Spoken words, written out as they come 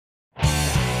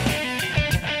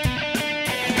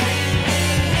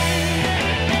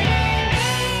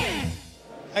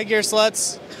Hi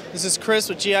Gearslutz, this is Chris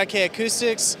with GIK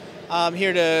Acoustics. I'm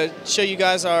here to show you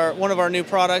guys one of our new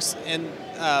products,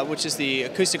 which is the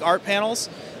acoustic art panels.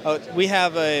 We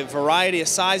have a variety of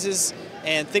sizes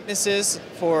and thicknesses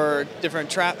for different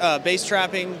bass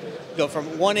trapping. Go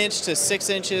from 1 inch to 6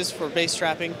 inches for bass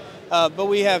trapping. But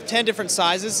we have 10 different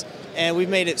sizes, and we've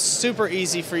made it super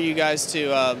easy for you guys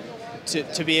to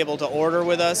be able to order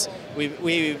with us.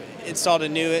 We've installed a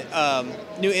new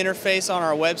interface on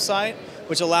our website,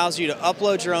 which allows you to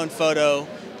upload your own photo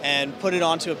and put it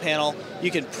onto a panel.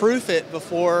 You can proof it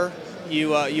before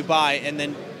you buy, and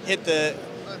then hit the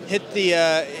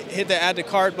add to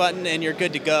cart button, and you're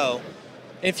good to go.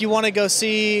 If you want to go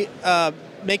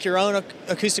make your own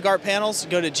acoustic art panels,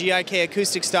 go to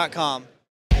GIKacoustics.com.